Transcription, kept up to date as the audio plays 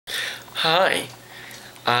Hi,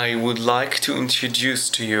 I would like to introduce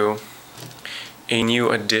to you a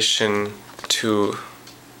new addition to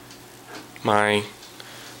my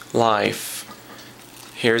life.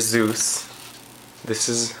 Here's Zeus. This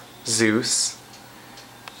is Zeus.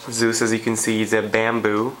 Zeus, as you can see, is a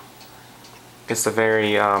bamboo. It's a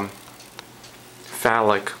very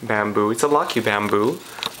phallic bamboo. It's a lucky bamboo.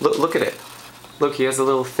 Look at it. Look, he has a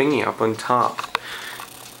little thingy up on top.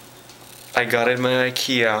 I got it in my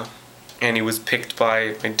IKEA, and it was picked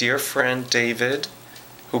by my dear friend David,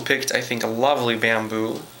 who picked, I think, a lovely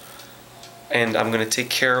bamboo. And I'm gonna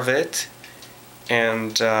take care of it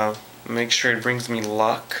and make sure it brings me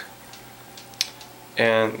luck.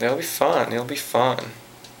 And it'll be fun. It'll be fun.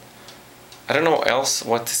 I don't know else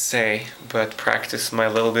what to say, but practice my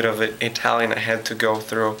little bit of Italian I had to go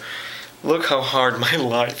through. Look how hard my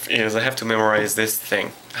life is. I have to memorize this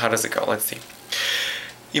thing. How does it go? Let's see.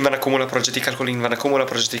 Invana accumula progetti calcolini, invana accumula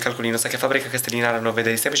progetti calcolino, sa che fabbrica castellinare non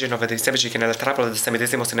vede i semplici che nella trappola del se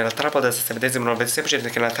medesimo, se nella trappola del se medesimo non vede i semplici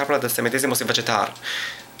che nella trappola del se medesimo si vegetar.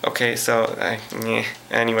 Okay, so,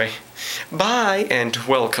 anyway. Bye and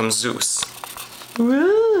welcome Zeus.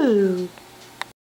 Woo!